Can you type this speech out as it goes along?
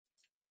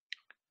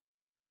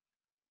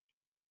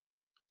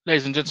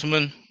Ladies and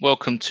gentlemen,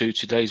 welcome to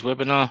today's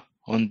webinar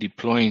on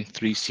deploying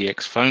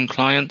 3CX phone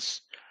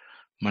clients.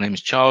 My name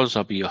is Charles.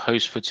 I'll be your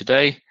host for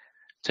today,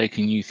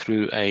 taking you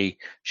through a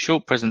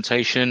short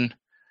presentation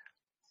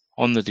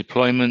on the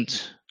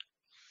deployment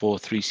for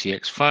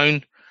 3CX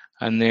phone,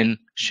 and then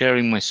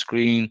sharing my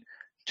screen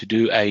to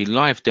do a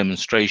live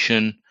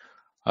demonstration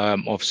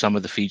of some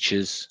of the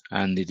features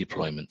and the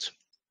deployment.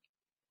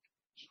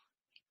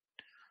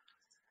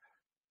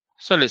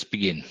 So let's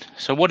begin.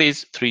 So what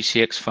is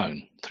 3CX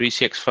phone?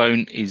 3CX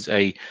phone is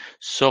a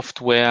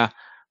software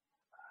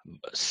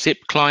SIP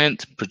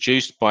client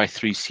produced by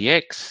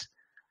 3CX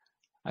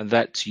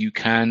that you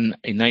can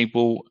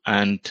enable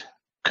and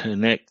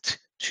connect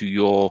to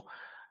your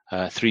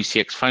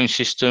 3CX phone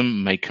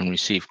system, make and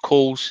receive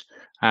calls,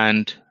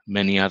 and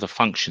many other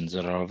functions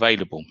that are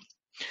available.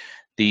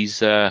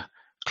 These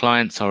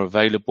clients are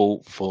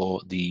available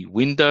for the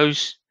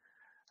Windows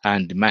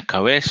and Mac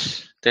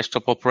OS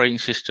desktop operating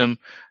system,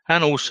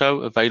 and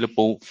also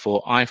available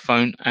for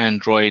iPhone,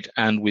 Android,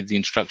 and with the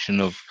introduction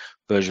of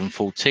version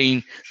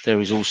 14, there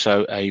is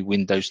also a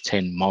Windows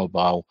 10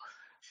 mobile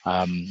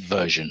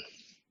version.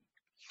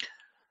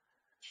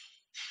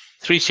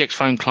 3CX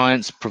phone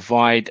clients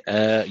provide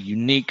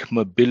unique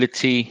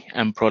mobility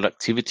and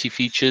productivity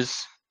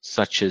features,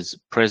 such as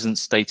present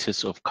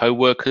status of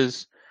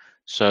co-workers.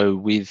 So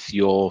with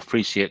your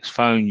 3CX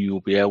phone, you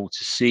will be able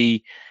to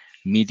see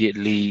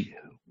immediately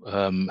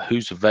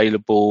who's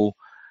available,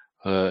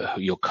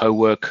 your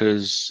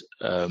co-workers,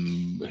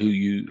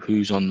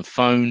 who's on the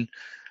phone,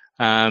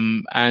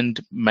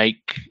 and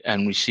make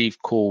and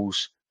receive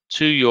calls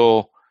to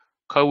your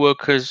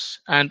co-workers,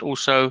 and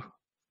also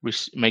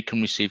make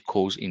and receive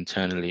calls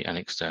internally and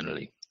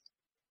externally.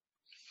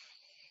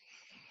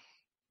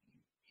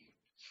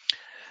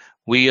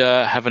 We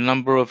have a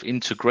number of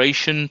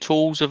integration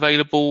tools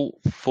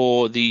available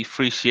for the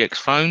 3CX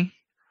phone.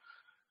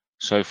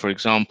 So for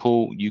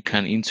example, you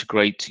can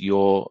integrate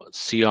your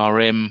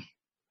CRM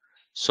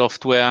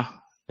software.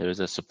 There is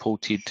a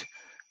supported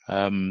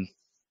CRM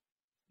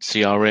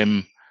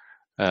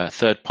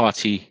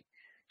third-party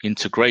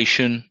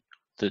integration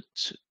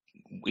that's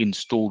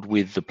installed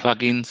with the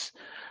plugins.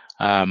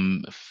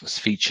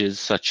 Features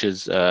such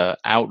as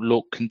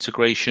Outlook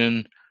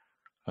integration,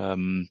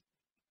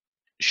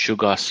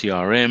 Sugar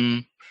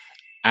CRM,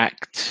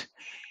 Act,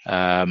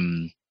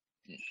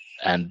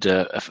 and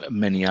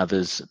many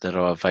others that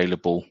are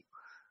available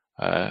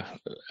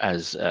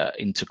as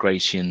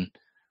integration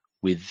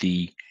with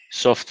the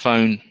soft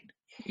phone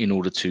in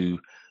order to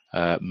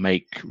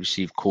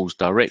receive calls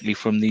directly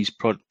from these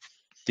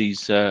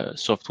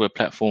software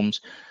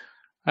platforms,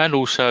 and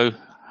also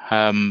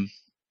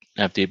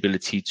have the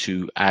ability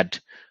to add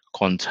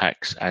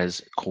contacts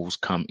as calls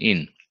come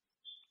in.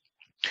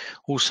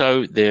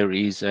 Also, there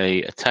is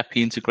a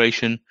TAPI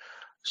integration.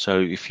 So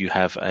if you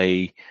have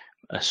a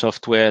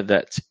software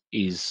that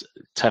is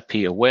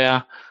TAPI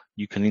aware,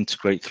 you can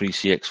integrate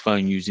 3CX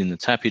phone using the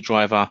TAPI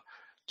driver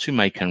to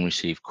make and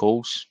receive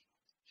calls.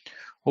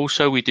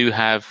 Also, we do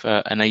have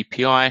an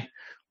API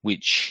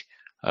which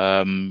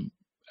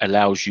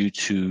allows you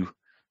to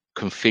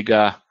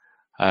configure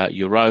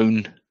your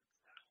own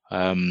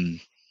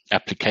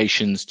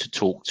applications to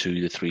talk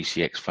to the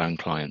 3CX phone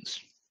clients.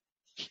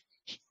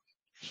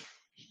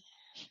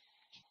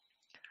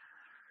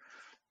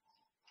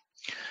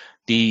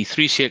 The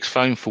 3CX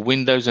phone for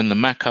Windows and the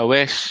Mac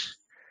OS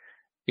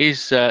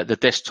is the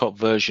desktop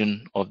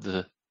version of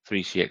the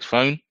 3CX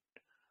phone.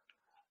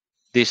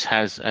 This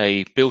has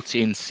a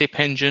built-in SIP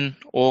engine,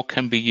 or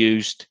can be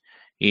used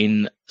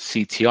in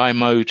CTI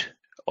mode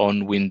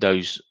on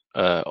Windows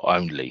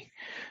only.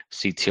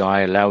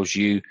 CTI allows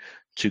you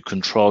to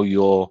control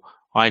your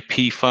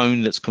IP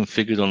phone that's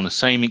configured on the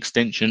same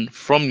extension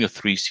from your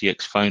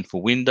 3CX phone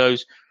for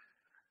Windows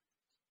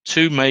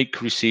to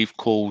receive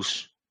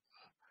calls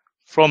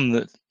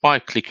by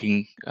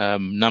clicking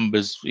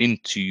numbers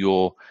into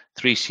your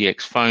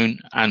 3CX phone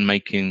and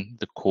making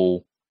the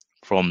call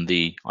from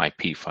the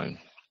IP phone.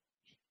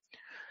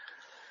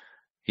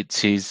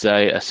 It is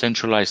a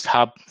centralized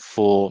hub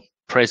for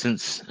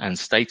presence and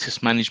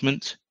status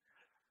management.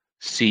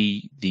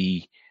 See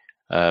the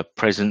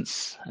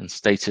presence and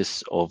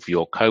status of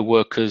your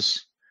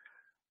co-workers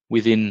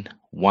within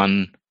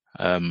one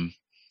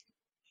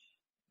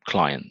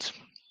client.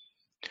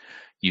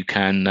 You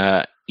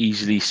can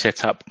easily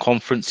set up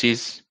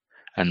conferences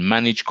and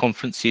manage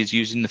conferences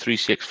using the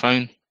 3CX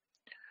phone.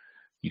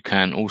 You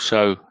can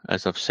also,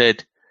 as I've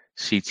said,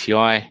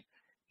 CTI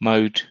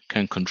mode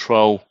can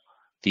control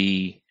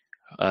the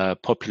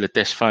popular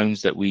desk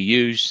phones that we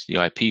use,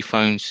 the IP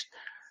phones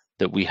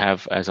that we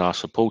have as our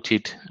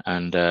supported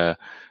and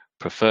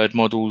preferred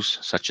models,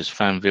 such as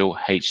Fanville,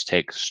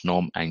 HTEC,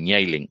 Snom, and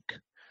Yealink.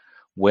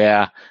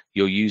 Where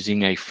you're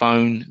using a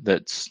phone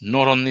that's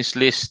not on this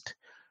list,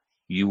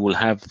 you will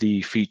have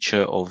the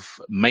feature of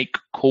make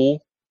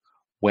call,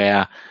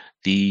 where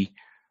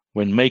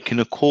when making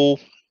a call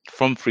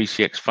from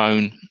 3CX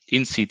phone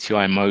in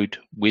CTI mode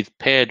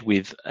paired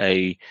with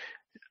a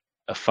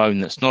phone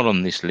that's not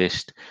on this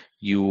list,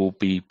 you will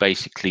be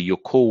basically, your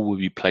call will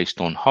be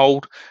placed on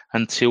hold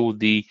until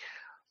the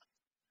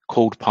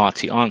called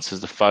party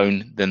answers the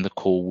phone, then the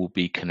call will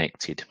be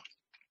connected.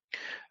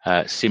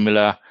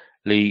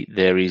 Similarly,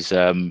 there is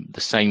the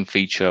same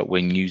feature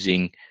when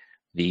using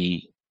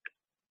the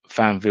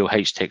Fanville,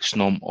 HTech,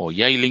 Snom or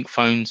Yealink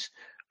phones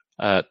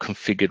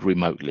configured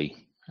remotely.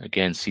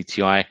 Again,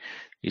 CTI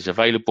is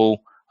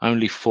available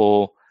only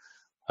for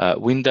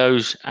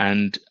Windows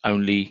and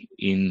only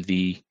in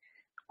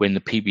when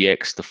the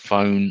PBX, the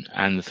phone,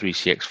 and the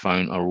 3CX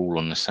phone are all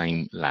on the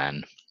same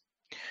LAN.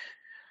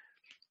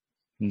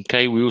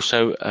 Okay, we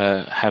also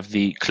have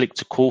the click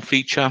to call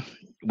feature,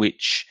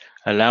 which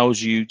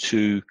allows you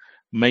to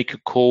make a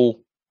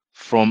call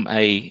from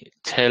a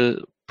tel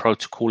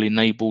protocol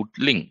enabled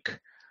link.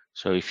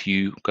 So if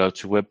you go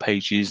to web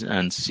pages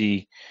and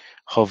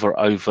hover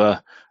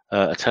over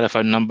a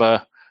telephone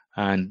number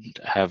and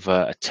have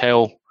a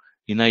tel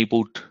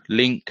enabled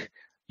link,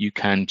 you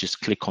can just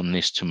click on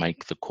this to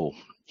make the call.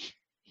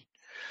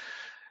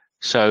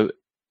 So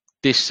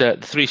this the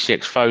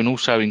 3CX phone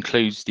also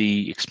includes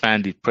the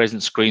expanded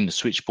presence screen, the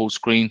switchboard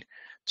screen,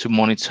 to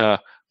monitor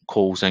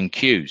calls and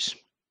queues.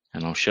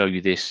 And I'll show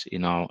you this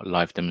in our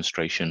live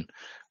demonstration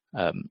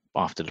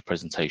after the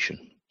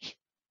presentation.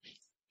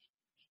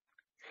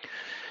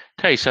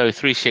 Okay, so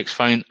 3CX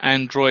phone,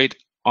 Android,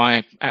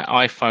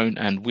 iPhone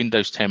and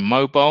Windows 10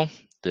 mobile.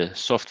 The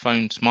soft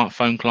phone,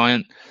 smartphone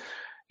client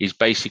is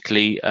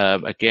basically,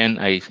 again,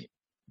 a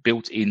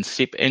built-in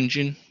SIP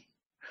engine.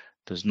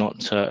 Does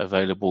not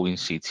available in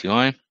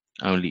CTI,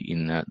 only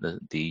in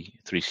the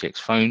 3CX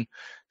phone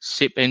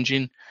SIP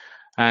engine,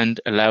 and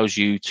allows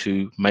you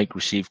to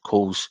receive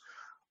calls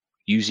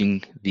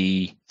using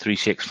the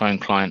 3CX phone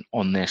client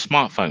on their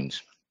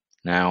smartphones.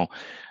 Now,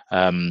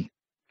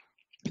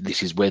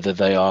 this is whether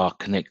they are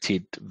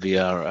connected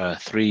via a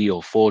 3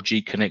 or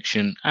 4G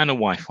connection and a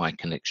Wi-Fi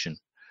connection.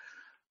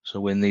 So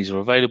when these are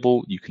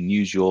available, you can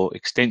use your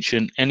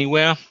extension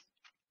anywhere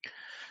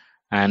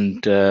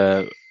and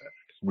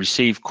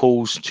receive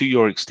calls to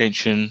your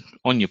extension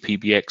on your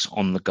PBX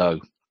on the go.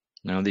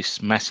 Now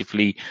this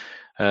massively,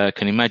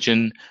 can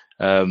imagine,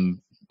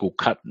 will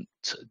cut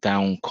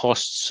down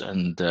costs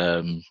and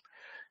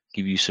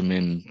give you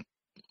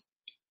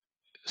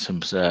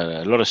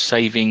a lot of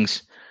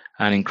savings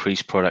and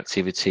increased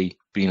productivity,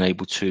 being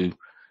able to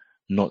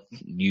not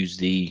use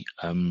the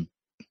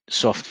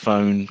soft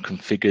phone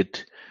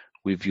configured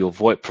with your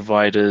VoIP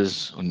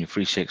providers on your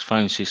 3CX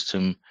phone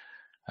system,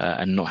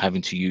 and not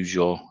having to use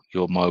your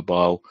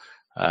mobile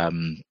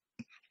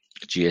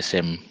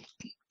GSM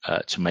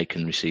to make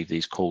and receive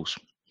these calls.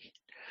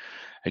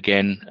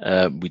 Again,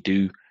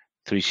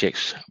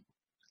 3CX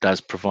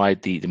does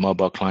provide, the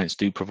mobile clients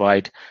do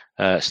provide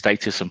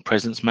status and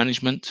presence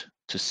management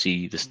to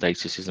see the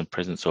statuses and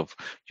presence of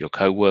your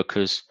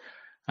co-workers,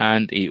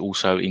 and it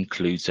also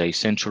includes a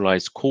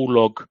centralized call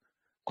log,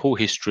 call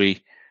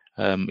history,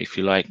 if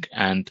you like,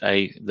 and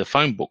the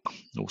phone book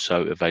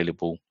also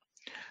available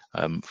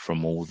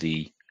from all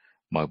the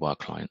mobile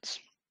clients.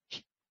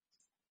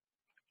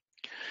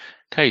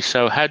 Okay,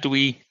 so how do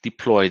we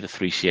deploy the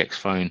 3CX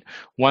phone?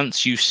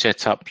 Once you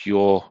set up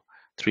your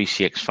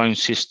 3CX phone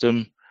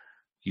system,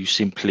 you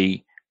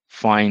simply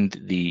find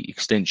the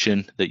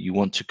extension that you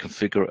want to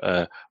configure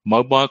a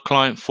mobile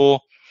client for,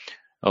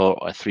 or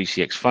a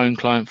 3CX phone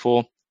client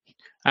for,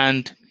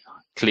 and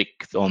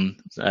click on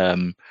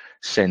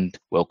send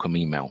welcome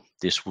email.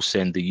 This will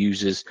send the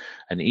users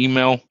an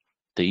email,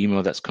 the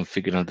email that's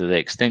configured under the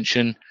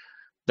extension.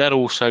 That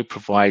also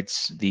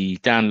provides the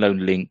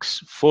download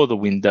links for the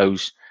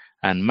Windows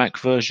and Mac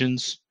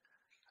versions,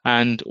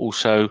 and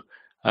also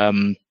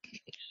the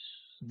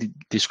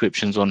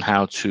descriptions on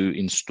how to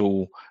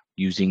install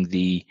using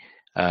the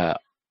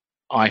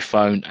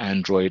iPhone,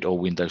 Android or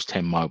Windows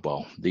 10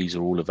 mobile. These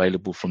are all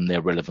available from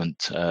their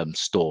relevant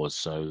stores.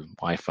 So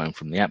iPhone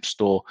from the App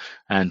Store,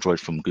 Android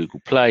from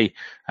Google Play,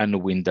 and the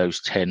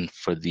Windows 10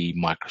 for the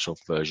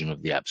Microsoft version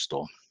of the App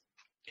Store.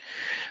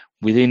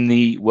 Within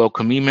the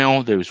welcome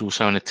email, there is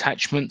also an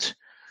attachment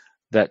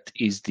that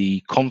is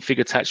the config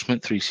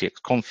attachment, 3CX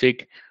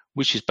config,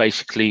 which is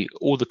basically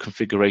all the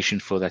configuration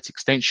for that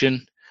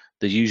extension.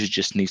 The user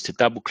just needs to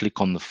double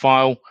click on the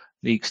file.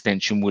 The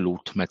extension will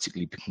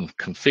automatically be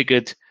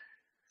configured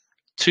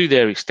to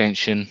their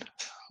extension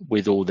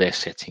with all their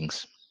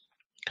settings.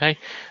 Okay,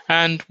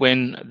 and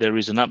when there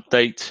is an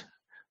update,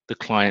 the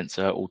clients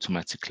are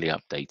automatically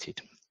updated.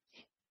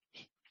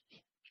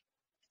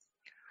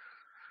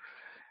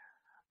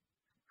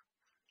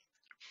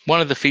 One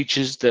of the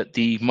features that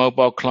the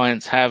mobile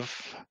clients have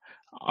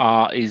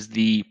is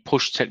the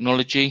push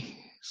technology.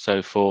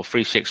 So for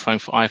 3CX phone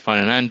for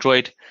iPhone and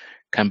Android,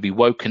 can be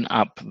woken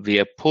up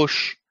via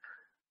push.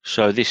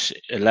 So this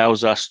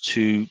allows us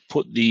to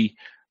put the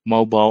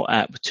mobile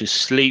app to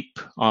sleep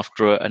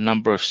after a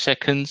number of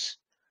seconds.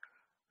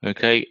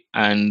 Okay,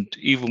 and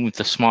even with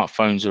the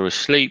smartphones are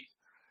asleep,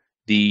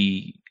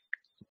 the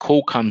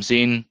call comes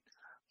in,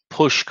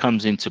 push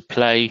comes into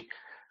play,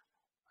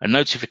 a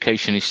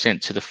notification is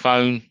sent to the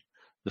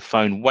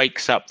phone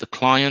wakes up the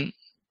client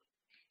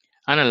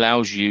and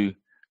allows you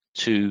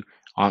to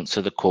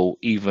answer the call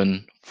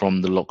even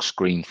from the lock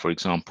screen, for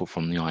example,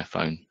 from the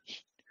iPhone.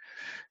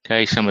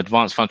 Okay, some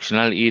advanced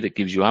functionality that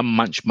gives you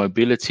unmatched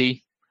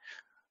mobility.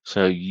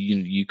 So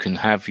you can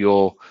have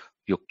your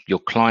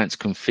clients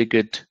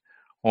configured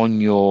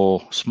on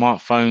your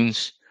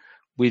smartphones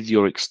with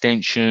your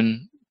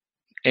extension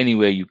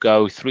anywhere you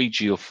go,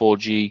 3G or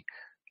 4G,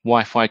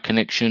 Wi-Fi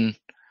connection,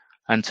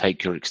 and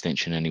take your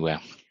extension anywhere.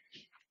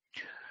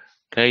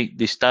 Okay,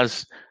 this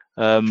does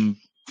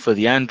for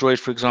the Android,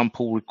 for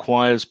example,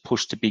 requires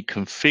push to be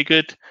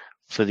configured.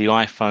 For the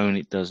iPhone,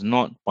 it does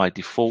not. By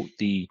default,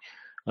 the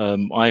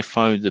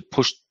iPhone, the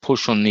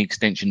push on the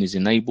extension is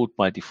enabled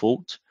by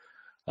default.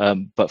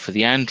 But for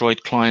the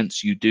Android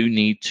clients, you do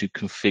need to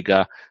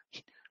configure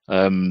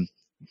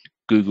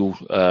Google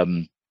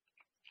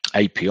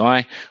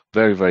API.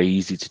 Very, very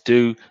easy to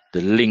do.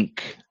 The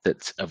link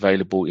that's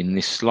available in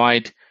this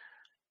slide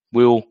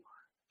will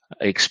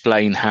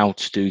explain how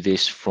to do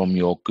this from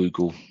your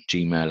Google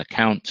Gmail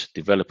account,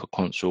 developer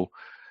console,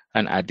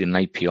 and add an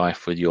API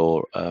for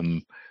your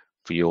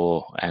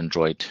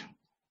Android.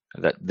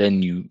 That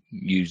then you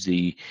use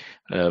the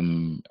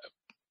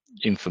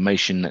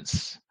information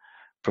that's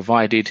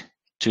provided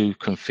to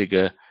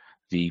configure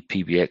the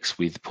PBX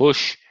with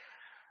push,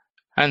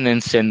 and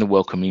then send the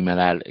welcome email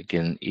out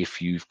again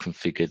if you've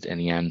configured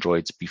any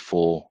Androids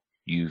before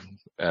you've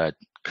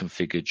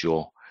configured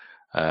your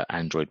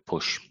Android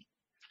push.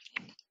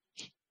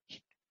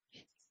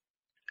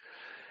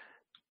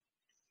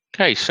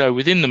 Okay, so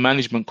within the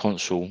management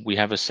console, we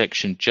have a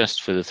section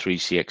just for the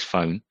 3CX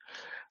phone,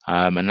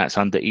 and that's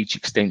under each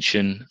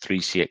extension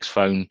 3CX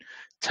phone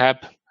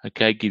tab.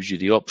 Okay, gives you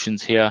the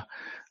options here.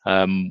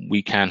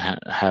 We can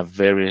have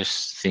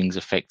various things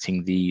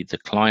affecting the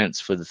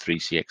clients for the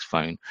 3CX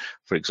phone.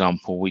 For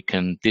example, we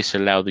can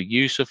disallow the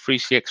use of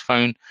 3CX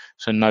phone,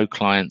 so no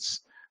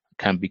clients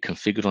can be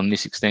configured on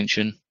this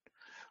extension.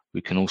 We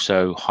can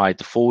also hide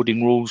the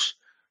forwarding rules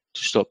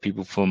to stop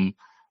people from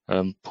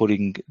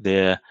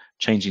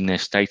changing their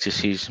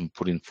statuses and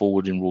putting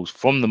forwarding rules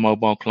from the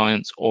mobile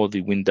clients or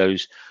the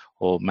Windows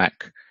or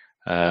Mac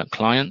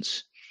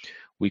clients.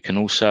 We can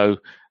also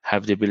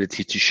have the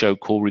ability to show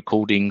call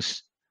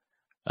recordings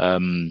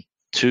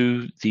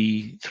to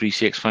the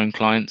 3CX phone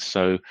clients.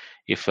 So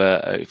if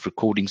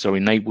recordings are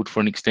enabled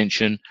for an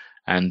extension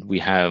and we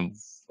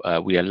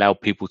allow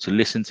people to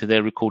listen to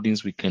their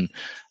recordings, we can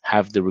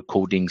have the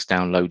recordings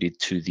downloaded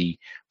to the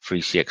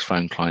 3CX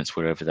phone clients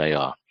wherever they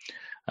are.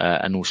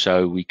 And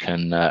also we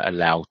can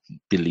allow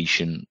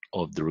deletion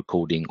of the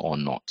recording or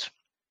not.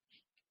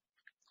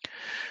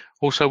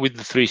 Also with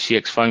the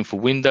 3CX phone for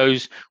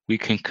Windows, we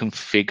can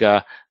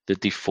configure the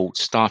default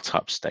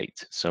startup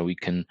state. So we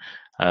can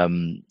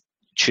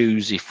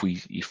choose if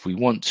we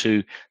want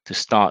to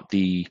start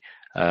the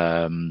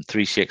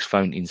 3CX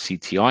phone in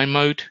CTI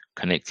mode,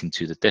 connecting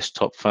to the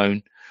desktop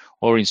phone,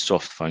 or in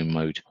soft phone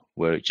mode,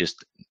 where it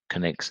just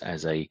connects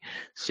as a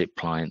SIP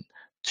client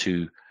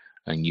to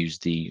and use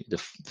the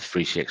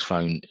 3CX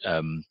phone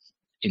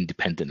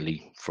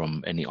independently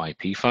from any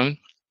IP phone.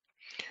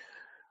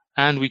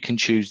 And we can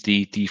choose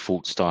the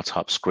default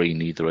startup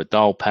screen, either a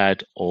dial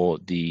pad or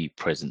the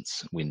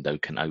presence window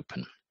can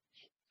open.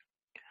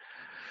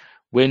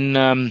 When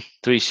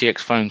 3CX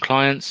phone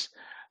clients,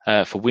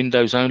 for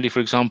Windows only,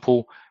 for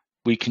example,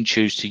 we can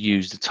choose to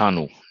use the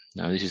tunnel.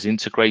 Now this is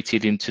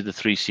integrated into the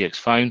 3CX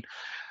phone.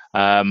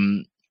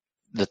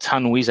 The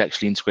tunnel is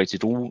actually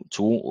integrated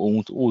to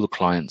all the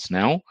clients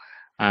now,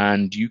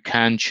 and you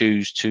can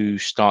choose to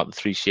start the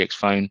 3CX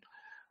phone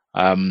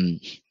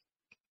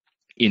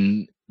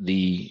in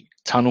the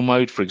tunnel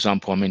mode. For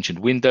example, I mentioned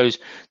Windows.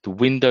 The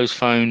Windows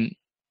phone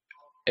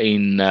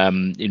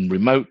in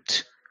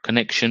remote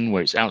connection,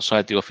 where it's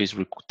outside the office,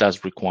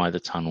 does require the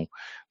tunnel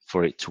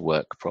for it to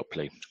work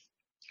properly.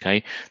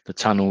 Okay, the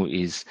tunnel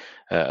is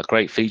a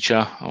great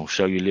feature. I'll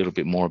show you a little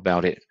bit more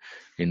about it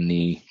in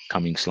the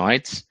coming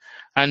slides.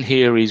 And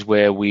here is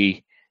where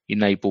we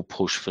enable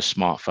push for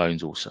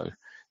smartphones also.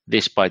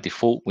 This by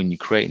default, when you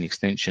create an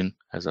extension,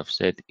 as I've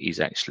said, is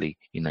actually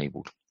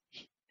enabled.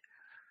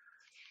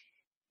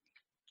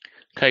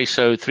 Okay,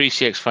 so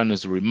 3CX phone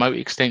is a remote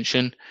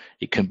extension.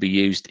 It can be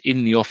used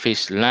in the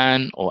office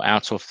LAN or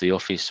out of the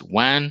office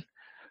WAN.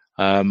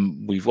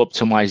 We've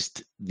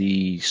optimized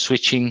the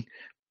switching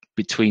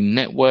between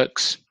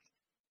networks,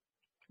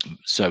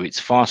 so it's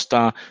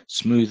faster,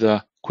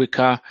 smoother,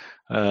 quicker.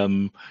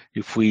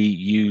 If we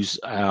use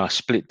our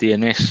split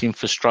DNS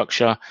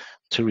infrastructure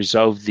to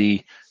resolve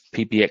the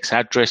PBX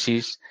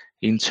addresses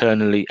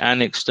internally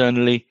and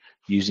externally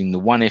using the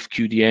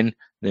 1FQDN,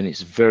 then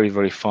it's very,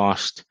 very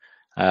fast,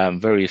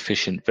 very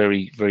efficient,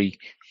 very, very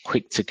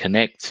quick to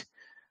connect.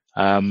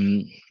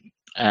 And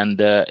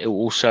it will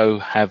also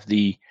have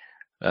the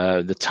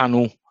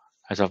tunnel,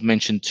 as I've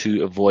mentioned,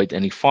 to avoid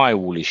any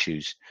firewall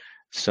issues.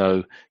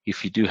 So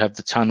if you do have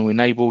the tunnel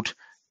enabled,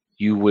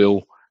 you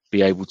will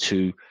be able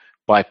to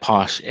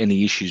bypass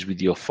any issues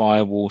with your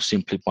firewall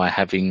simply by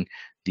having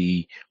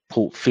the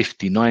port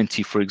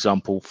 5090, for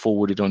example,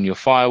 forwarded on your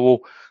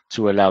firewall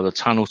to allow the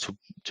tunnel to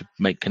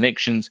make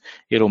connections.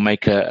 It'll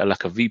make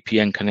like a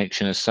VPN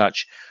connection as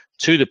such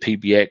to the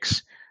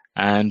PBX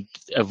and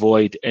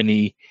avoid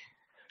any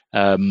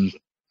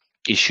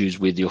issues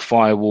with your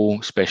firewall,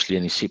 especially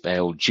any SIP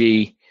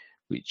ALG,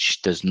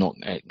 which does not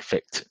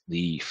affect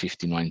the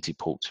 5090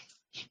 port.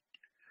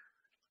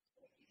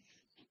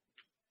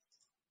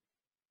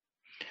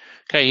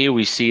 Okay, here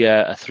we see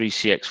a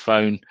 3CX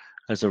phone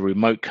as a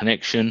remote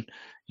connection.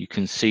 You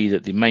can see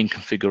that the main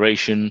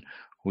configuration,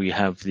 we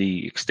have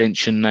the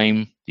extension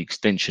name, the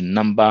extension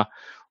number,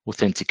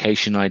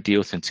 authentication ID,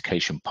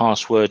 authentication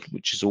password,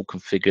 which is all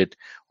configured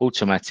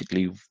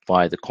automatically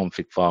via the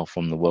config file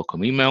from the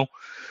welcome email.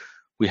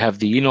 We have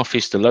the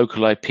in-office, the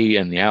local IP,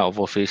 and the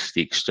out-of-office,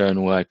 the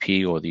external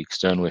IP or the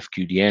external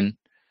FQDN,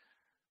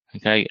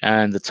 okay,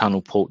 and the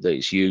tunnel port that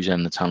is used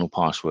and the tunnel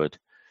password.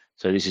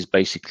 So this is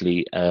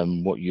basically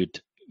what you'd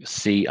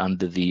see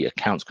under the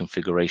accounts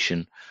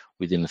configuration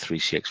within the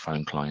 3CX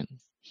phone client.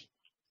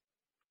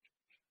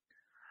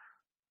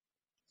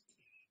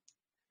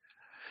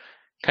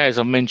 Okay, as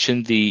I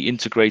mentioned, the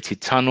integrated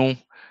tunnel,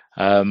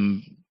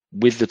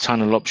 with the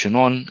tunnel option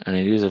on, and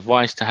it is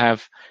advised to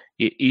have,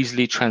 it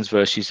easily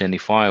traverses any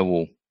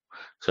firewall.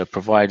 So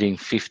providing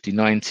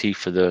 5090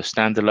 for the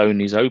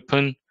standalone is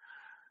open,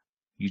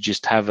 you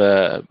just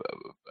have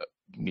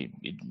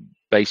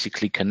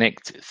basically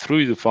connect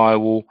through the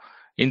firewall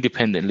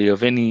independently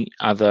of any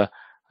other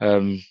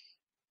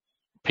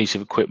piece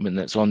of equipment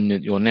that's on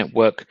your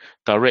network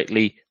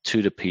directly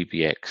to the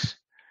PBX.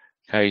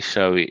 Okay,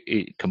 so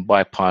it can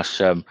bypass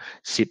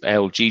SIP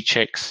ALG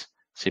checks,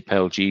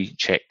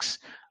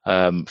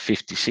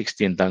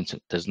 5060 and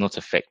does not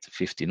affect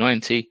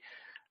 5090,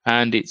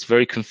 and it's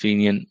very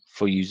convenient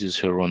for users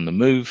who are on the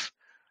move.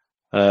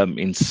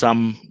 In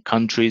some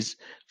countries,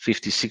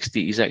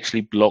 5060 is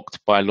actually blocked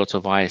by a lot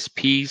of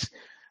ISPs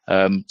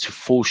to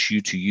force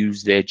you to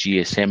use their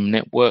GSM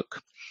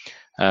network.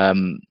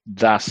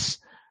 Thus,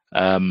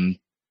 when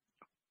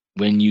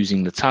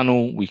using the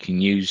tunnel, we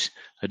can use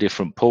a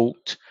different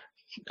port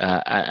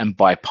and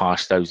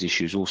bypass those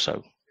issues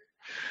also.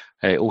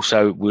 It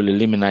also will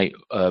eliminate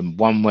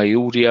one-way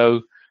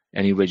audio,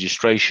 any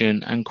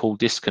registration, and call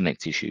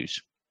disconnect issues.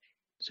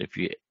 So if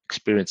you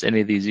experience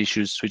any of these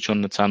issues, switch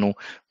on the tunnel,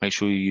 make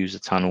sure you use the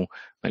tunnel,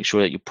 make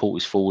sure that your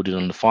port is forwarded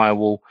on the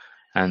firewall,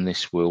 and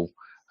this will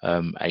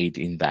aid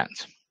in that.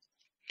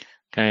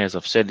 Okay, as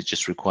I've said, it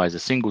just requires a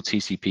single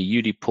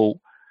TCP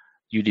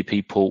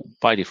UDP port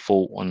by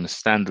default on the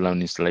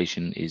standalone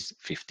installation is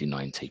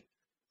 5090.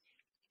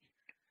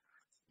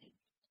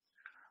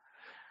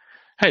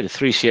 Hey, the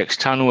 3CX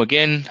tunnel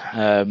again,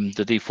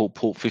 the default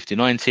port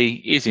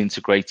 5090 is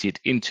integrated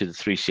into the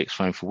 3CX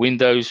phone for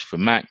Windows, for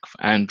Mac,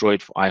 for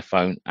Android, for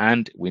iPhone,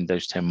 and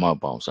Windows 10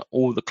 Mobile. So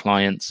all the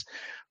clients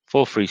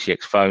for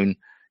 3CX phone,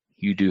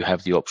 you do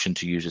have the option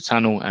to use a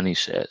tunnel, and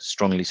it's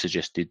strongly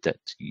suggested that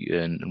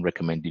and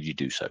recommended you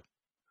do so.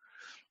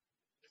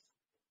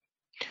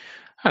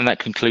 And that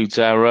concludes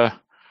our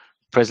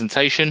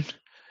presentation,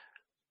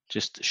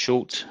 just a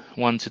short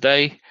one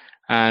today.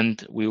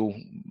 And we'll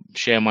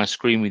share my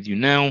screen with you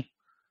now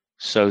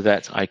so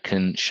that I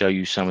can show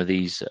you some of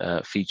these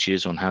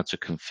features on how to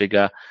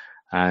configure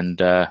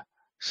and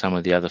some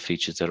of the other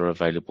features that are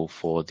available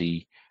for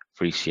the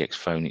 3CX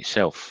phone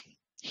itself.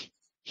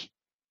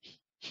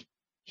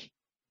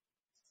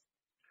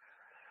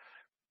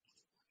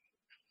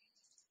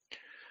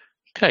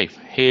 Okay,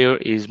 here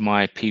is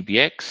my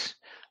PBX.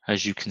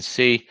 As you can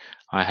see,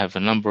 I have a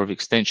number of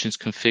extensions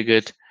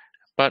configured,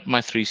 but my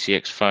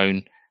 3CX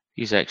phone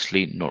is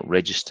actually not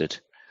registered.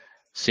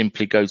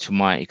 Simply go to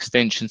my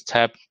extensions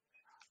tab,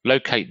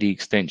 locate the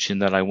extension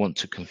that I want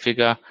to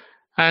configure,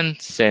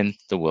 and send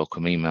the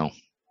welcome email.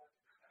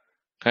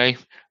 Okay,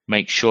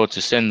 make sure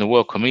to send the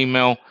welcome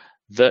email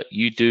that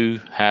you do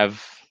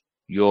have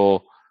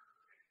your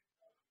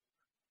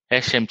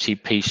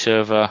SMTP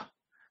server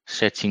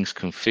settings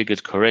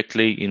configured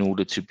correctly in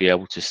order to be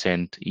able to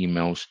send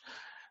emails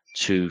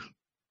to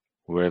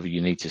wherever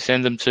you need to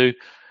send them to.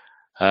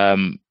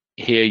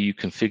 Here you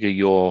configure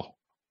your,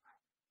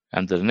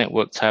 under the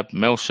network tab,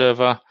 mail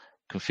server,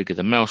 configure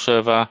the mail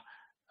server,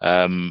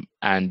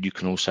 and you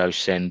can also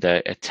send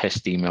a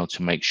test email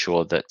to make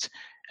sure that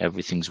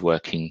everything's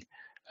working.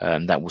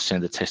 That will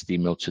send a test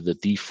email to the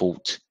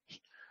default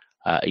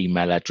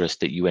email address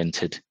that you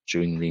entered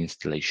during the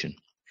installation.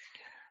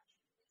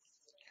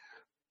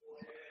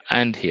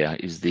 And here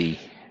is the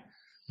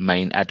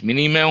main admin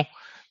email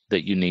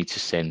that you need to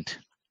send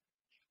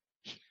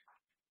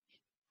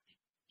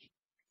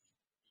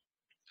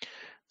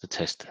the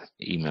test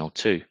email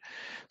to.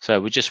 So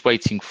we're just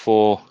waiting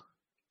for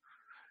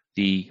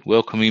the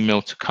welcome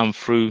email to come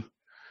through.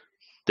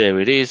 There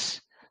it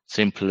is.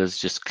 Simple as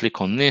just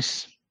click on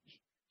this.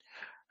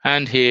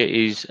 And here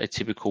is a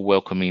typical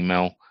welcome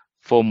email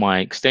for my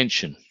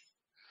extension.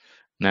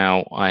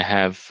 Now I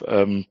have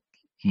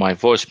my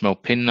voicemail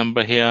PIN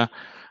number here.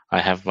 I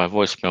have my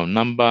voicemail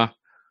number,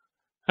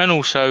 and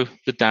also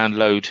the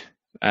download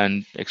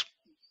and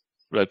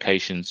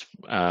locations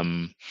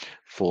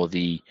for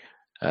the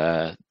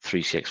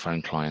 3CX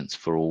phone clients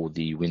for all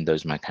the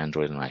Windows, Mac,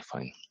 Android, and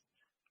iPhone.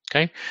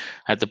 Okay,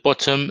 at the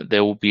bottom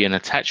there will be an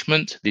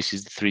attachment. This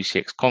is the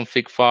 3CX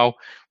config file.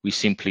 We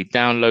simply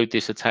download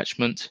this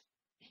attachment.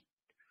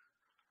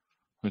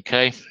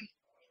 Okay,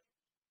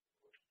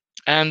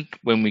 and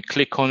when we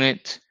click on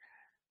it,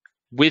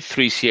 with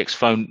 3CX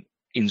phone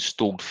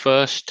installed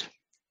first,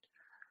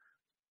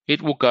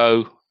 it will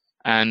go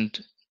and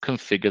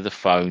configure the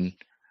phone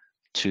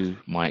to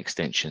my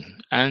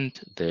extension.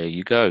 And there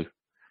you go.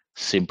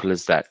 Simple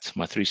as that.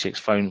 My 3CX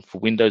phone for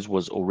Windows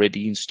was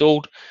already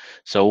installed.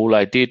 So all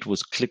I did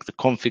was click the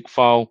config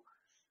file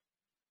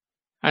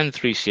and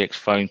 3CX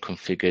phone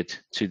configured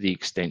to the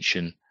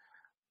extension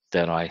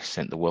that I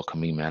sent the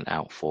welcome email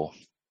out for.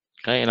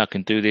 Okay, and I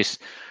can do this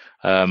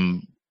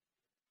on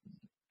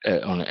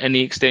any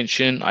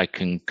extension. I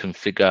can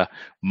configure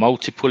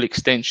multiple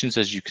extensions.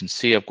 As you can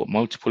see, I've got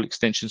multiple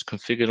extensions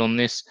configured on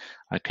this.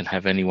 I can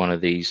have any one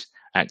of these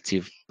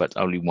active, but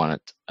only one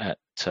at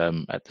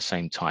the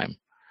same time.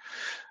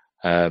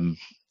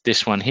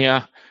 This one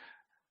here,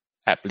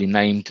 aptly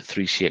named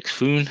 3CX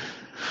Phone,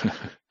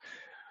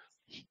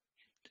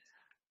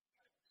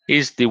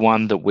 is the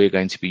one that we're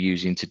going to be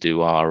using to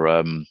do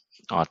our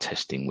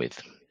testing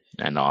with,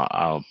 and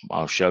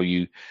I'll show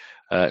you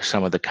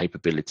some of the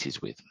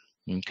capabilities with.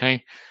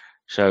 Okay,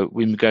 so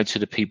when we go to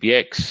the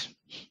PBX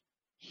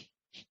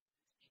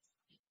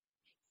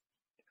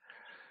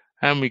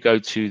and we go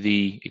to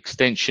the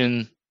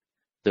extension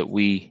that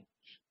we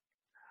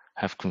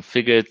have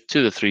configured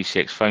to the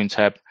 3CX Phone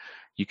tab,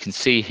 you can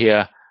see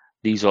here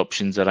these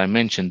options that I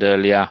mentioned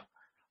earlier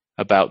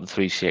about the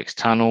 3CX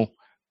tunnel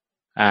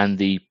and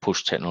the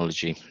push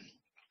technology.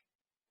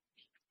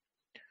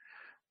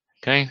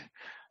 Okay,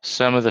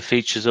 some of the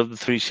features of the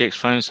 3CX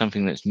phone,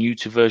 something that's new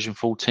to version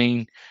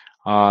 14,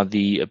 are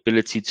the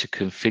ability to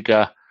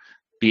configure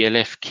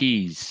BLF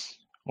keys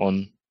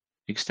on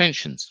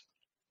extensions,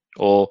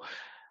 or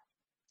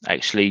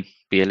actually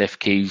BLF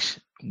keys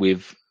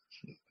with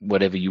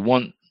whatever you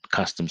want,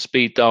 custom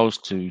speed dials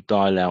to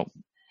dial out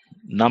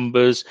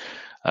numbers.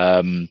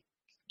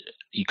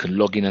 You can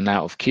log in and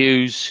out of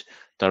queues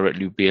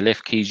directly with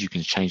BLF keys. You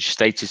can change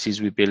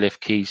statuses with BLF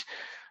keys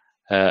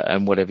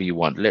and whatever you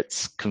want.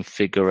 Let's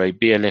configure a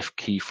BLF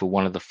key for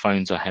one of the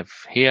phones I have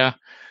here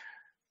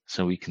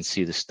so we can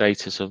see the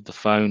status of the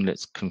phone.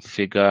 Let's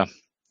configure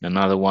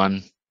another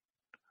one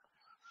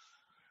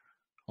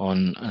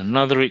on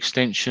another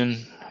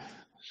extension.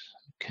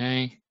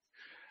 Okay.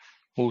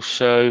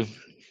 Also,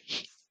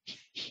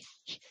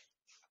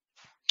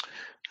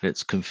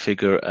 let's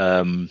configure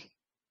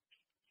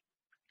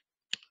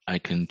I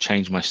can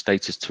change my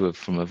status to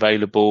from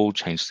available,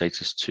 change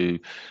status to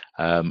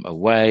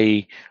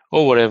away,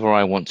 or whatever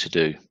I want to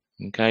do.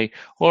 Okay,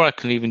 or I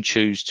can even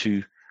choose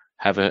to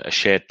have a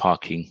shared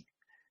parking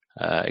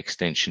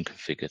extension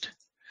configured.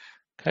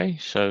 Okay,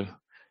 so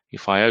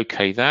if I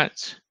OK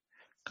that,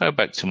 go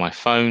back to my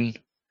phone,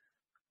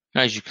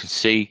 as you can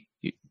see,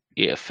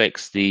 it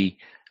affects the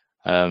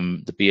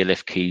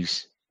BLF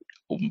keys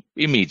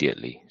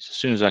immediately. So as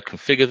soon as I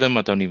configure them,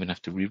 I don't even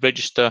have to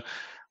re-register.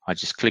 I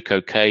just click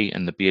OK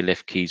and the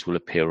BLF keys will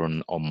appear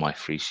on my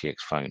 3CX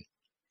phone.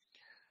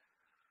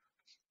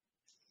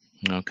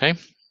 Okay.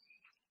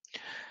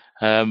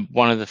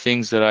 One of the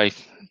things that I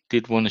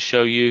did want to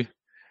show you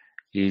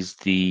is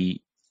we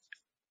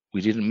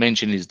didn't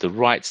mention is the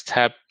rights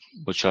tab,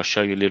 which I'll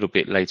show you a little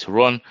bit later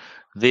on.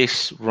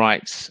 This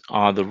rights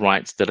are the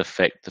rights that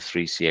affect the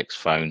 3CX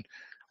phone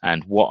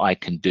and what I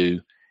can do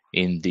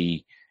in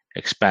the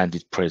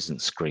expanded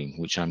presence screen,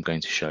 which I'm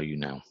going to show you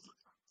now.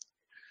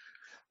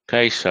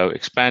 Okay, so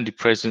expanded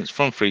presence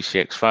from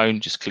 3CX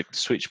phone, just click the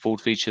switchboard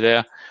feature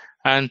there.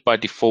 And by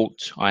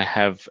default, I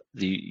have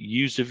the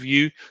user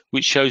view,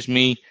 which shows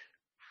me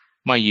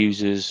my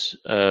users,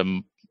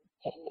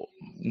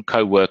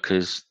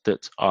 co-workers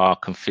that are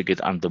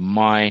configured under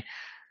my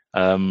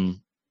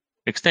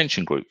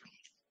extension group.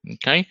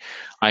 Okay,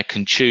 I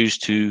can choose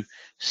to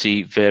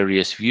see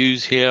various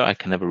views here. I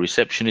can have a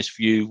receptionist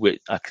view, which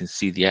I can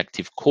see the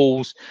active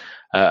calls,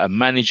 a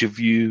manager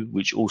view,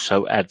 which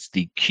also adds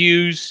the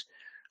queues,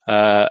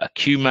 a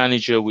queue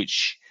manager,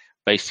 which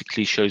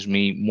basically shows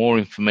me more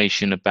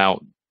information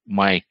about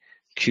my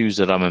queues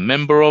that I'm a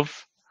member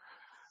of.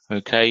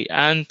 Okay,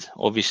 and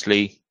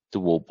obviously the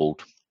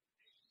wallboard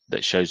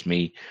that shows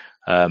me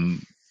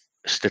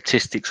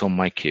statistics on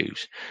my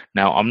queues.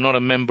 Now, I'm not a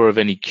member of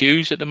any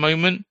queues at the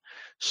moment,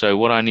 so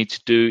what I need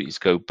to do is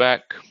go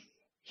back.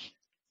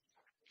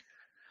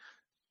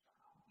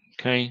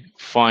 Okay,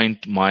 find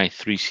my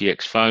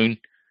 3CX phone,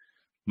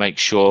 make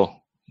sure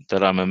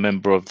that I'm a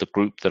member of the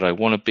group that I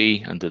want to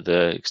be under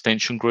the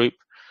extension group.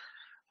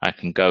 I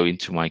can go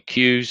into my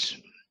queues.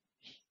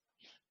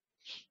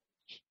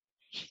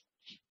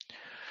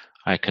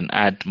 I can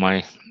add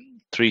my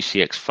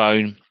 3CX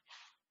phone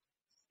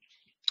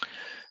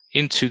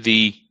into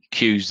the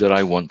queues that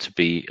I want to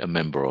be a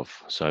member of.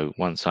 So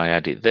once I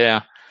add it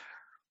there,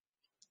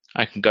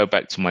 I can go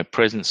back to my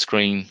presence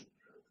screen,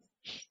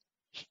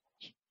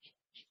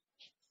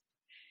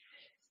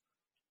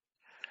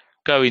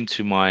 go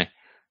into my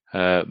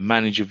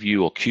manager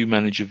view or queue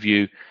manager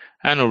view,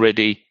 and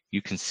already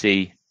you can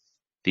see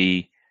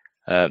the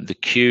the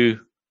queue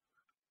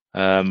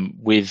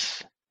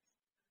with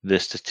the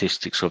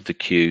statistics of the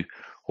queue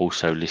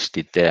also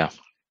listed there.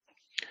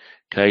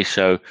 Okay,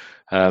 so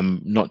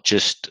not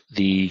just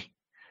the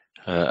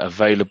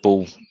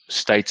available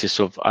status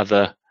of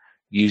other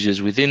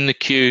users within the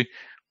queue,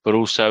 but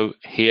also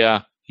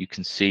here you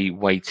can see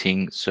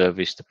waiting,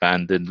 serviced,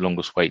 abandoned,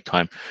 longest wait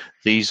time.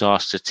 These are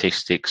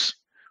statistics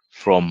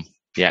from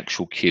the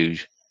actual queue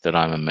that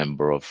I'm a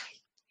member of.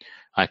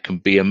 I can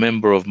be a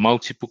member of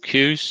multiple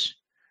queues,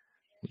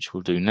 which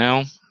we'll do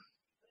now.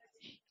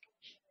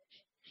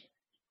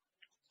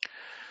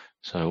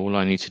 So all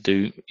I need to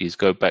do is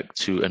go back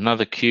to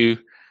another queue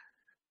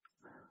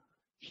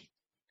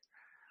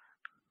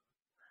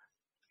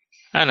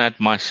and add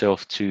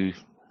myself to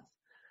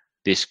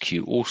this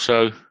queue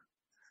also,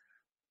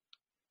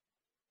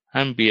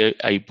 and be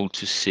able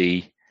to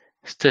see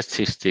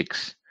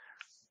statistics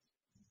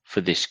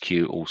for this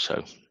queue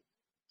also,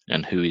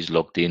 and who is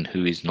logged in,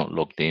 who is not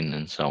logged in,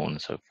 and so on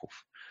and so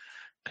forth.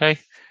 Okay,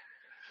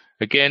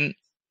 again,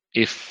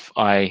 if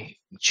I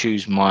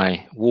choose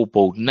my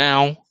wallboard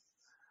now,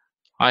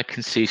 I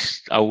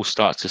will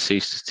start to see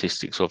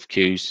statistics of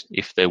queues.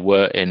 If there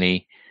were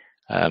any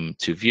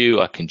to view,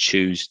 I can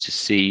choose to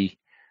see,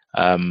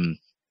 hold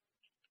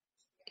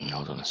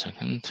on a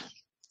second.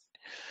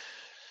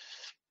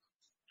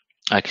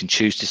 I can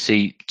choose to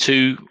see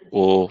two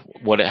or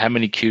how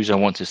many queues I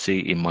want to see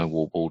in my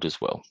wallboard as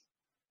well.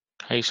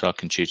 Okay, so I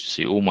can choose to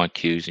see all my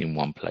queues in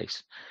one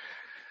place.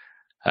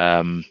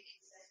 So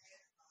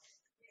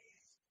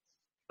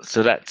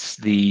that's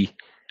the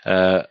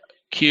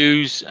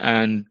queues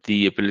and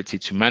the ability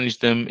to manage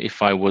them.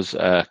 If I was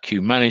a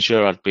queue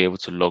manager, I'd be able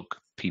to log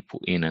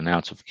people in and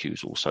out of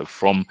queues also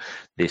from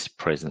this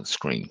present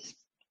screen.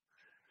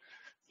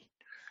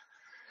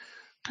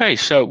 Okay,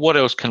 so what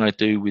else can I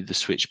do with the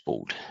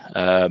switchboard?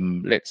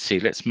 Let's see,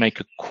 let's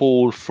make a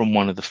call from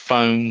one of the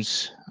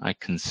phones. I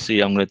can see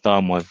I'm going to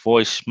dial my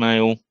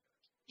voicemail.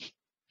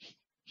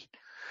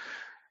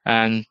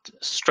 And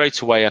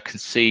straight away, I can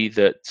see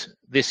that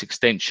this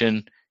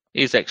extension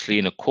is actually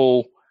in a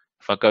call.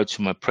 If I go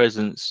to my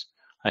presence,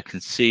 I can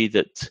see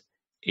that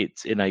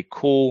it's in a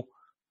call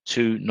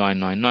to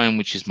 999,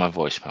 which is my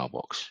voicemail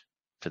box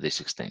for this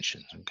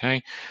extension.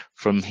 Okay,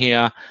 from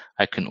here,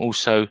 I can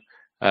also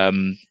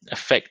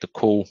affect the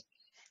call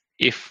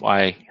if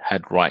I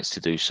had rights to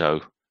do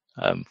so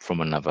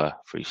from another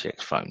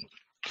 3CX phone.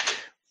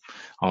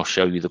 I'll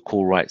show you the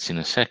call rights in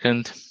a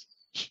second.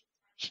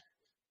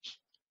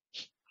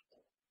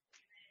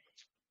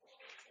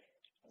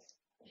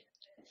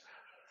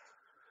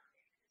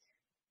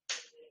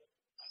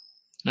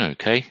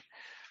 Okay,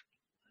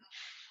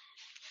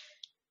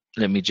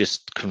 let me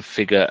just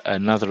configure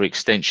another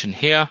extension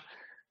here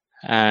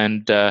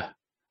and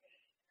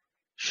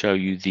show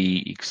you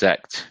the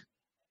exact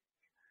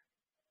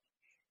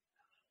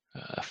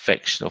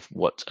effect of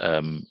what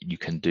you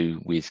can do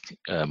with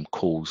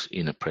calls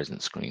in a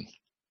present screen.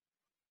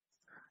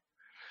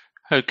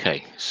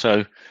 Okay,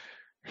 so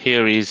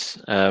here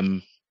is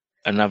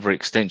another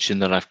extension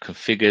that I've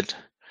configured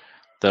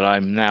that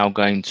I'm now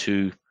going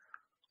to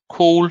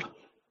call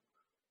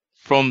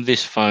from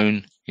this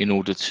phone in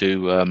order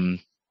to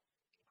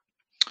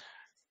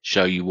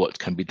show you what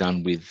can be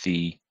done with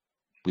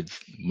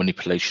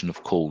manipulation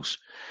of calls.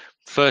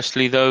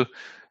 Firstly, though,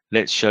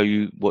 let's show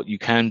you what you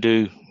can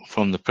do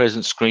from the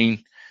present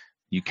screen.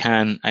 You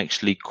can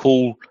actually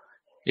call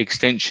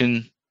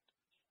extension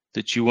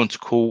that you want to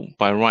call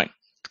by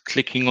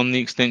right-clicking on the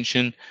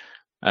extension.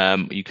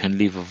 You can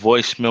leave a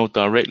voicemail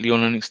directly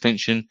on an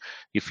extension.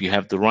 If you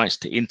have the rights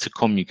to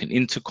intercom, you can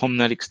intercom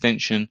that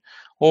extension,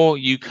 or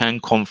you can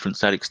conference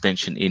that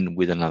extension in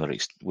with another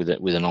with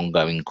an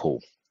ongoing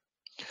call,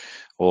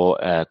 or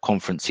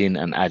conference in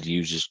and add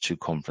users to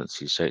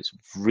conferences. So it's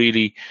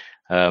really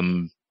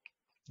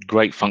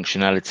great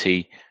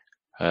functionality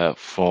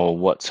for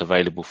what's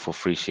available for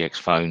 3CX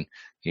phone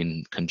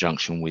in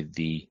conjunction with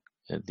the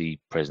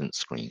present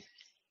screen.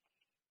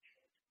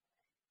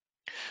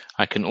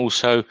 I can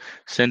also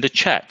send a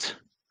chat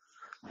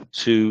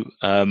to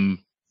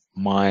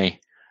my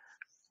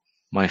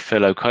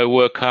fellow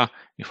co-worker.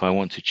 If I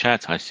want to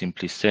chat, I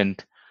simply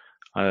send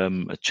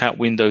a chat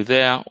window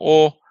there,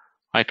 or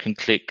I can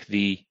click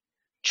the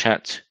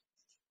chat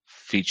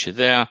feature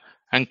there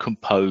and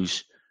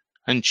compose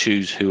and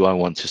choose who I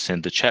want to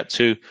send a chat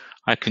to.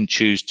 I can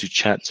choose to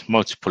chat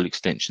multiple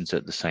extensions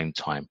at the same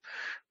time.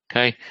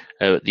 Okay,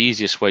 the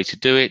easiest way to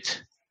do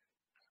it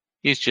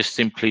is just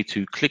simply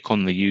to click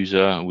on the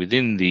user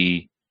within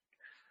the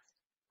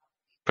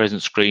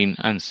present screen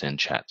and send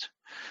chat.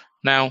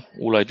 Now,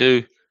 all I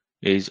do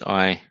is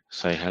I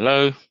say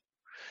hello,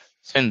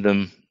 send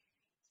them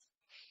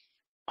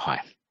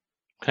hi.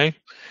 Okay,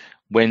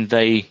 when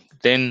they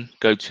then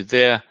go to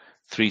their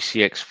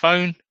 3CX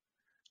phone,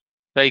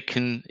 they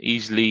can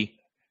easily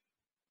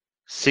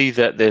see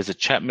that there's a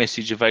chat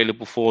message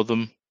available for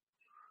them,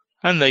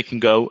 and they can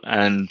go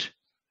and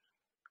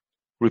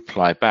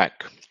reply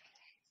back.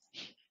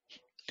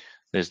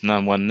 There's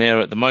no one there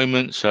at the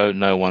moment, so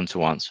no one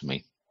to answer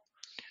me.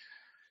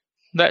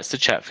 That's the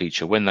chat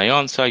feature. When they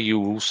answer, you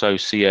will also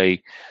see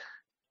a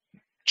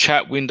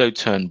chat window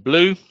turn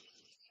blue.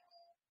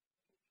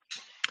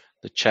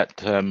 The chat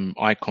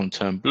icon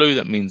turn blue.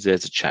 That means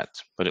there's a chat.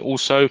 But it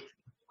also,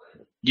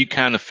 you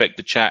can affect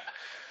the chat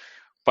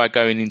by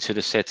going into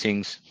the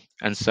settings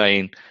and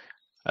saying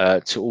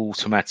to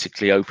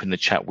automatically open the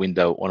chat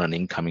window on an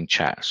incoming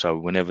chat. So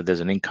whenever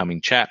there's an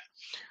incoming chat,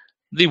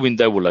 the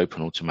window will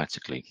open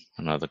automatically.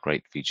 Another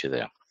great feature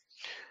there.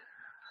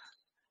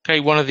 Okay,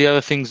 one of the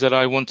other things that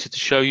I wanted to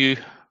show you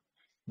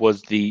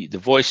was the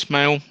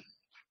voicemail.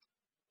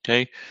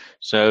 Okay,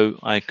 so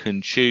I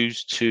can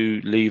choose to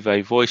leave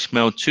a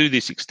voicemail to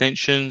this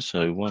extension.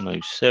 So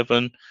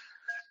 107,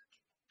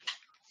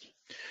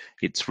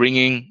 it's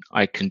ringing.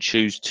 I can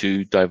choose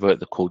to divert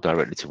the call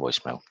directly to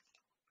voicemail.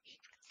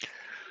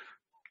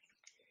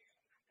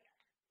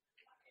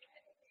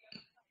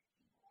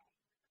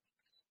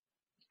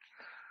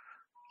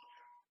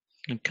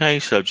 Okay,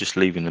 so just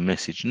leaving the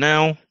message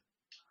now.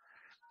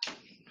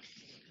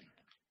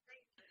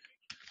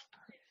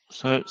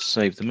 So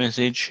save the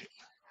message.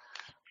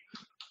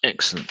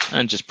 Excellent.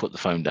 And just put the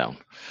phone down.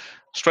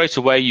 Straight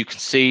away, you can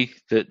see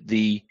that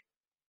the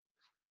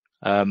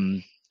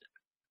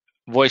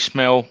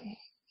voicemail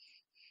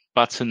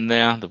button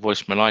there, the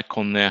voicemail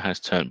icon there has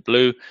turned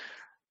blue.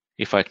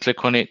 If I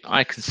click on it,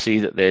 I can see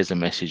that there's a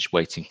message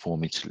waiting for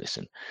me to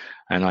listen.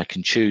 And I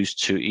can choose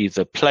to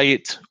either play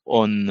it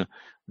on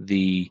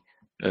the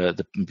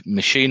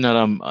machine that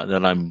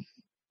I'm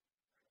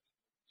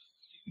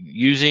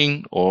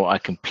using, or I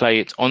can play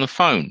it on a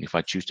phone. If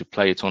I choose to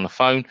play it on a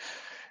phone,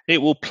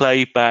 it will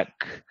play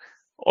back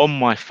on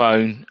my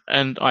phone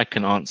and I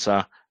can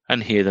answer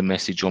and hear the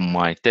message on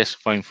my desk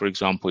phone, for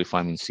example, if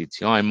I'm in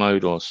CTI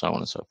mode, or so on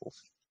and so forth.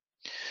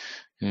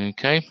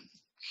 Okay.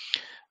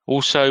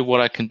 Also, what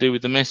I can do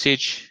with the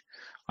message,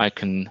 I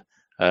can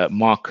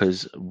mark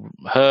as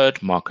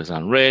heard, mark as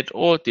unread,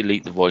 or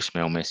delete the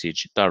voicemail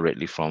message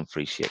directly from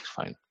 3CX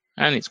phone,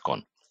 and it's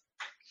gone.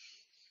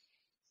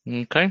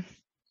 Okay.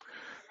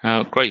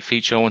 Great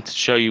feature I wanted to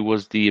show you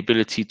was the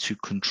ability to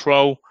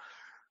control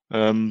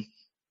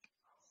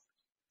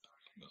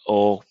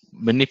or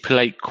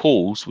manipulate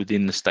calls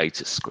within the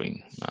status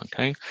screen.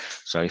 Okay,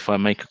 so if I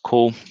make a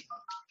call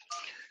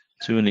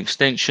to an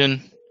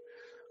extension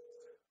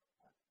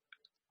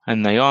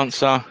and they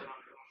answer,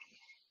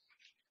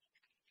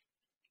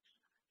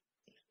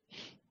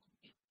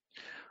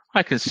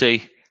 I can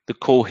see the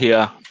call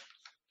here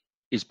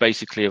is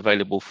basically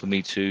available for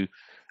me to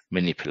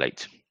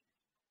manipulate.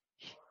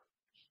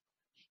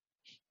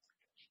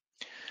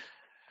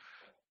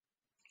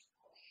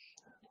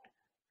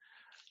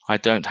 I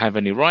don't have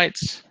any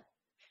rights,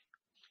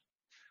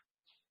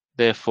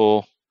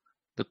 therefore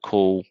the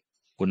call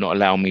will not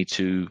allow me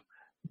to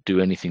do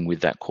anything with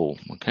that call.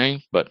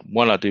 Okay, but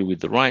what I do with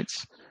the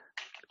rights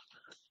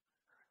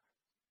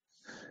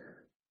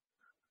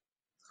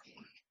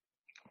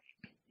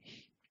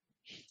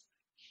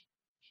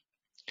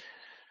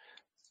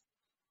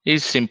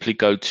is simply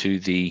go to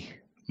the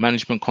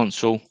management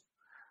console,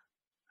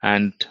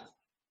 and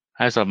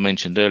as I've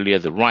mentioned earlier,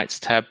 the rights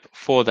tab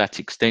for that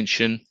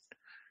extension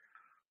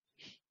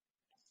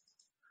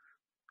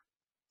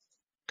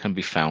can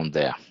be found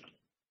there.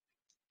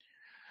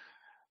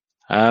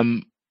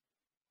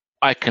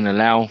 I can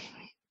allow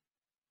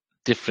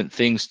different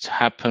things to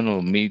happen,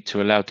 or me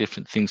to allow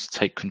different things to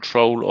take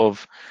control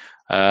of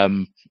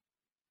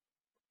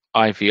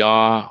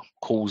IVR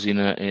calls in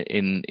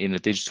a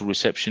digital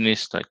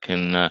receptionist. I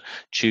can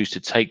choose to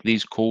take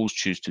these calls,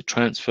 choose to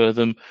transfer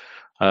them.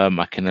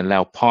 I can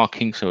allow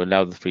parking, so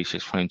allow the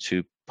 3CX phone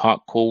to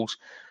park calls,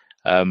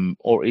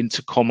 or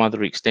intercom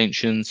other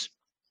extensions,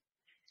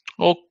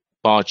 or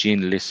barge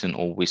in, listen,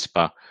 or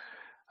whisper,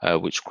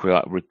 which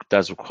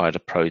does require the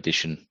Pro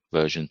Edition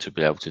version to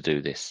be able to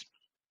do this.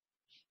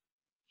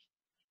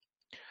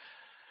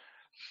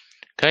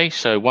 Okay,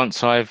 so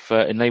once I've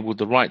enabled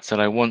the rights that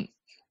I want,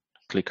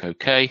 click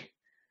OK.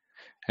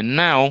 And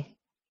now,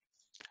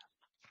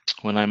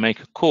 when I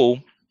make a call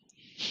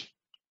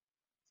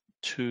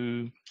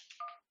to,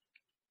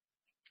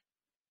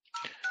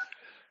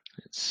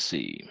 let's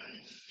see,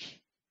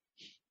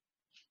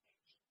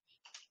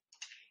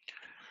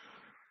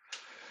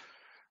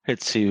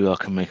 who I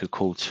can make a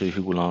call to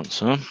who will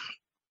answer.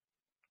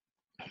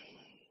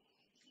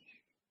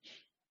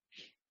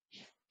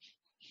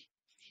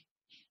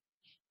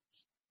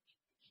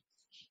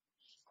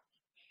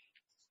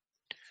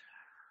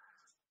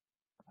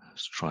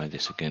 Let's try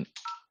this again.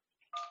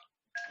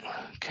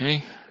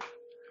 Okay.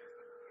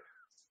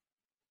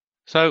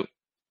 So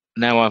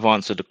now I've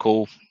answered the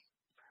call.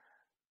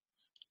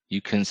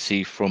 You can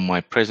see from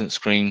my present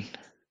screen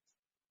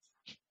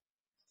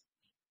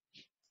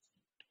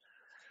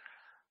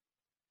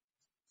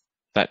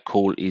that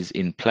call is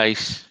in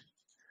place,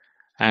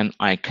 and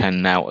I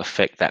can now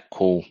affect that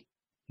call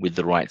with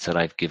the rights that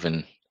I've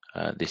given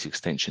this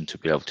extension to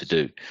be able to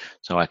do.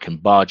 So I can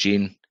barge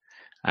in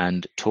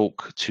and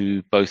talk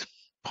to both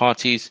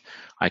parties.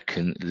 I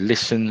can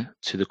listen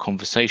to the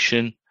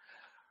conversation.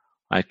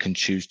 I can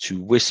choose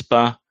to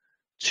whisper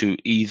to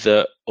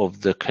either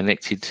of the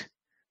connected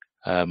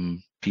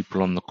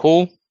people on the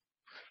call.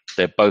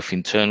 They're both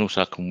internal,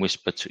 so I can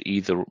whisper to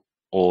either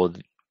or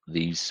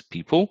these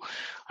people.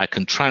 I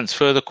can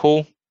transfer the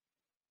call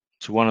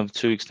to one of the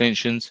two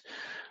extensions.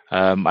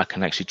 I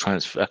can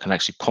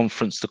actually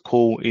conference the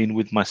call in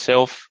with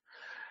myself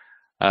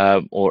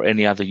or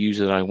any other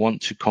user that I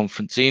want to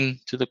conference in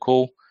to the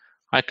call.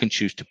 I can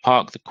choose to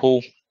park the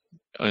call,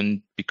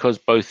 and because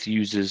both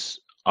users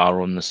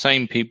are on the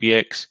same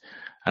PBX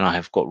and I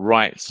have got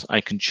rights, I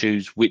can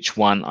choose which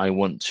one I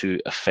want to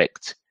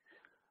affect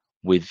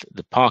with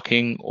the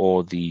parking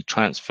or the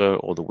transfer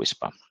or the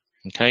whisper.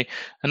 Okay,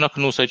 and I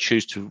can also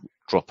choose to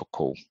drop a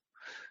call.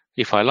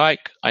 If I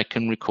like, I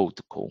can record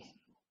the call.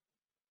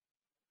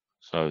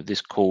 So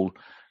this call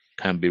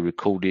can be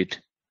recorded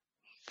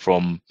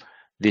from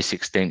this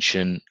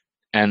extension,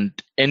 and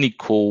any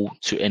call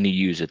to any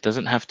user. It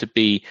doesn't have to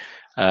be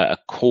a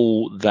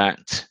call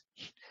that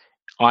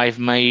I've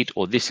made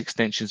or this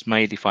extension's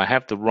made. If I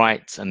have the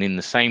rights and in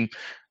the same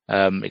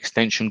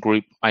extension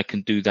group, I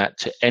can do that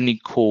to any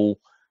call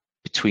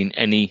between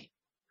any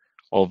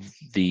of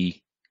the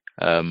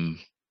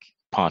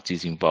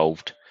parties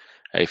involved.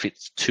 If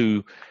it's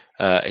to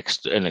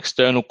an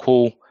external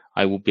call,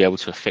 I will be able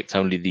to affect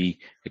only the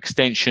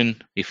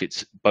extension. If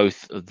it's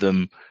both of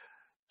them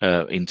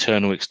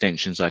internal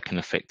extensions, I can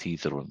affect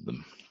either of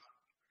them.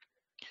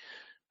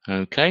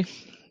 Okay.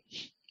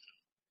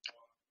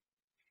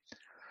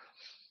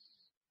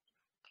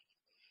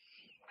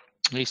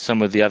 These are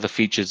some of the other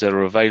features that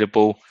are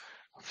available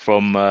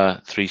from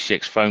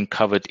 3CX Phone,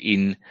 covered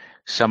in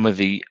some of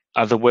the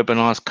other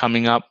webinars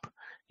coming up.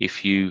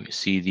 If you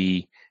see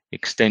the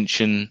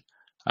extension,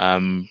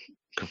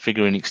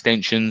 configuring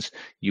extensions,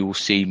 you will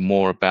see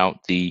more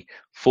about the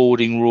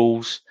forwarding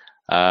rules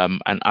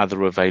and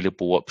other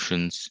available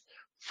options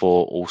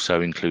for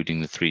also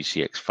including the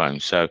 3CX Phone.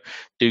 So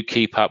do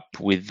keep up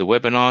with the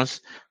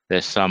webinars.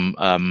 There's some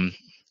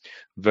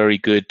very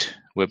good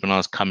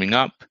webinars coming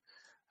up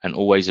and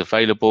always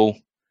available,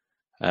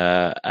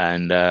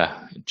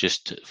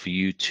 just for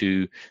you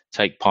to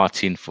take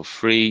part in for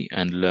free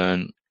and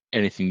learn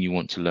anything you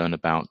want to learn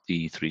about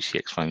the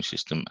 3CX Phone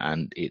system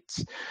and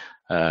its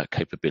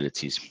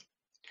capabilities.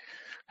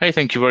 Hey,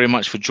 thank you very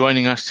much for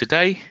joining us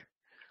today.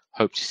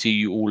 Hope to see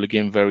you all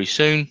again very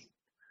soon.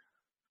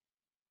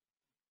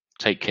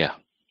 Take care.